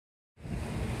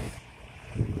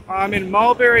I'm in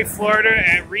Mulberry, Florida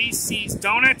at Reasey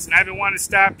Donuts, and I've been wanting to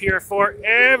stop here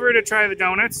forever to try the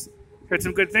donuts. Heard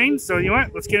some good things, so you know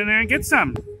what? Let's get in there and get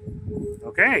some.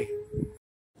 Okay.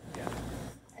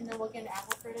 And then we'll get an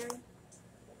apple fritter.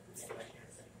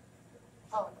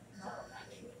 Oh, no.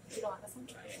 You don't want this one?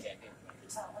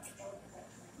 Oh, let's go.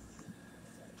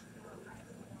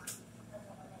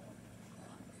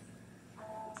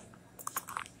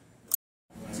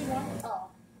 Two more? Oh.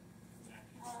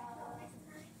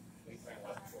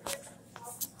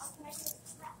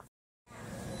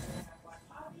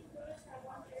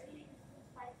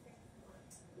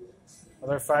 Are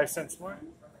there 5 cents more?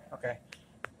 Okay.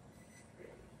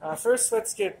 First,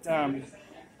 let's get, can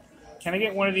I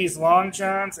get one of these Long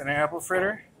Johns and an apple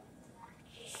fritter?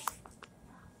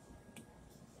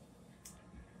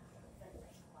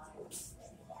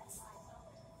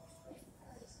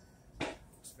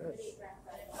 Good.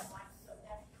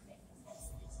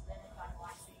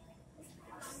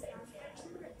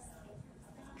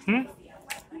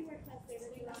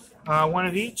 One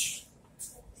of each.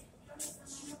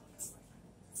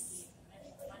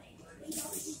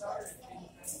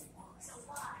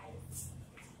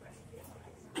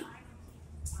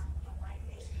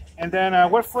 And then,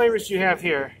 what flavors do you have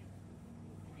here?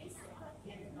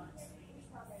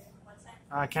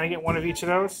 Can I get one of each of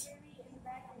those?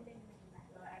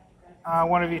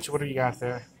 One of each. What do you got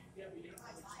there?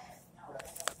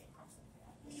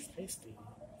 Tasty.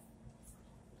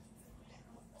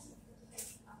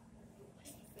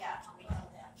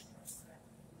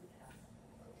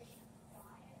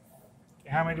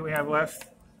 How many do we have left?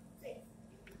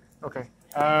 Okay.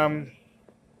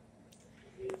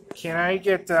 Can I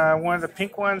get one of the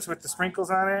pink ones with the sprinkles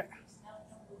on it?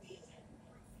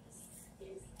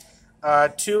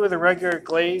 2 of the regular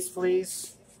glaze,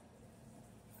 please.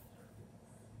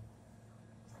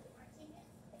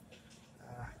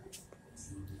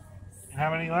 And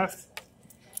how many left?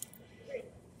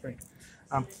 3.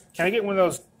 Can I get one of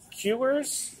those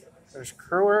cubers? There's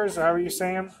crewers, however you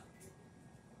say them.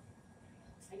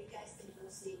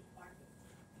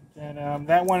 And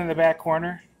that one in the back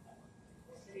corner.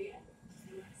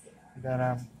 And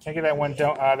then can I get that one?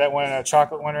 That one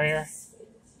chocolate one right here.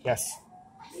 Yes.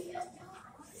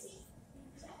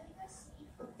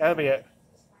 That'll be it.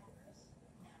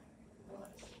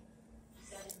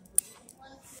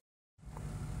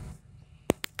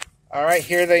 All right,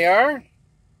 here they are.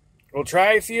 We'll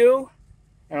try a few,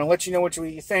 and I'll let you know which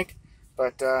one you think.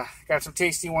 But got some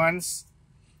tasty ones.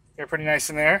 They're pretty nice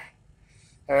in there.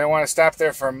 And I want to stop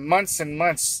there for months and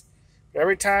months. But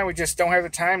every time we just don't have the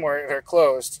time where they're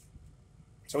closed.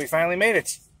 So we finally made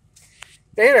it.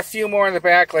 They had a few more in the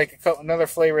back, like another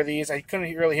flavor of these. I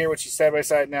couldn't really hear what she said, but I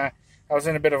said, nah, I was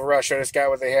in a bit of a rush. I just got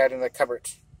what they had in the cupboard.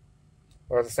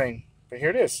 Or the thing. But here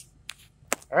it is.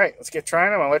 All right, let's get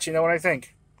trying them. I'll let you know what I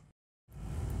think.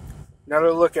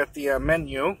 Another look at the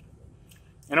menu.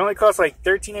 It only costs like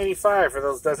 $13.85 for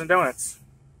those dozen donuts.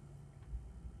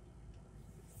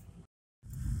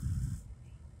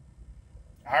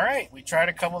 All right, we tried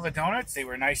a couple of the donuts. They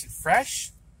were nice and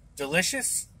fresh,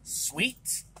 delicious,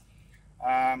 sweet.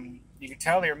 You can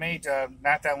tell they were made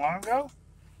not that long ago.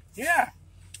 Yeah,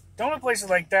 donut places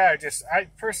like that are just, I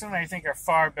personally think are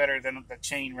far better than the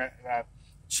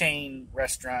chain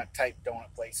restaurant type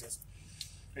donut places.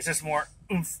 There's just more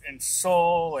oomph and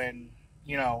soul and,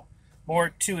 you know, more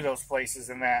to those places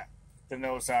than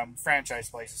those franchise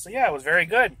places. So yeah, it was very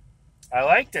good. I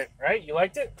liked it, right? You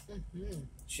liked it? Mm-hmm.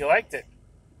 She liked it.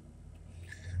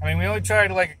 I mean, we only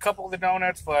tried like a couple of the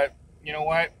donuts, but you know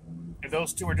what? If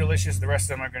those 2 are delicious, the rest of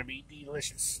them are going to be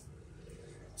delicious.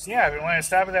 So yeah, I've been wanting to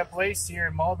stop at that place here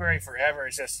in Mulberry forever.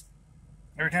 It's just,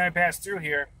 every time I pass through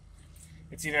here,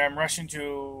 it's either I'm rushing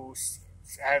to,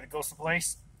 I have to go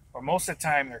someplace, or most of the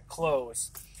time they're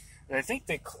closed. And I think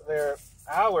their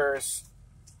hours,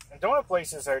 and donut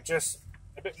places are just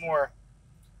a bit more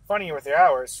funnier with their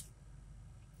hours.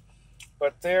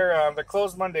 But they're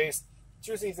closed Mondays,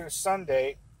 Tuesday through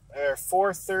Sunday. They're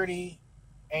 4:30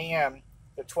 a.m.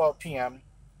 to 12 p.m.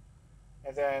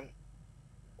 And then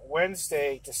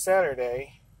Wednesday to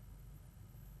Saturday.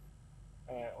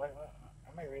 I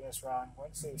might read this wrong.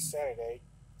 Wednesday to Saturday.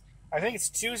 I think it's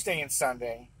Tuesday and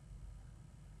Sunday.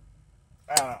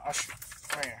 I don't know.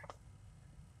 Right here.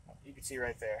 You can see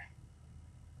right there.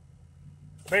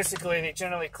 Basically, they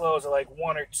generally close at like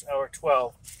 1 or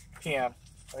 12 p.m.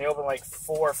 And they open like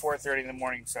 4:30 in the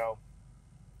morning. So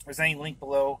if there's any link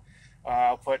below,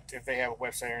 I'll put if they have a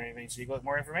website or anything so you can get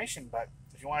more information. But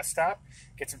if you want to stop,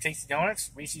 get some tasty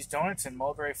donuts, Reasey Donuts in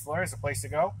Mulberry, Florida is the place to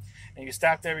go. And you can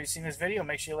stop there if you've seen this video.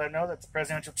 Make sure you let them know that the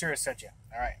Presidential Tourist sent you.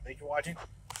 All right. Thank you for watching.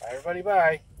 Bye, everybody.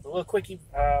 Bye. a little quickie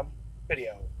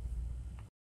video.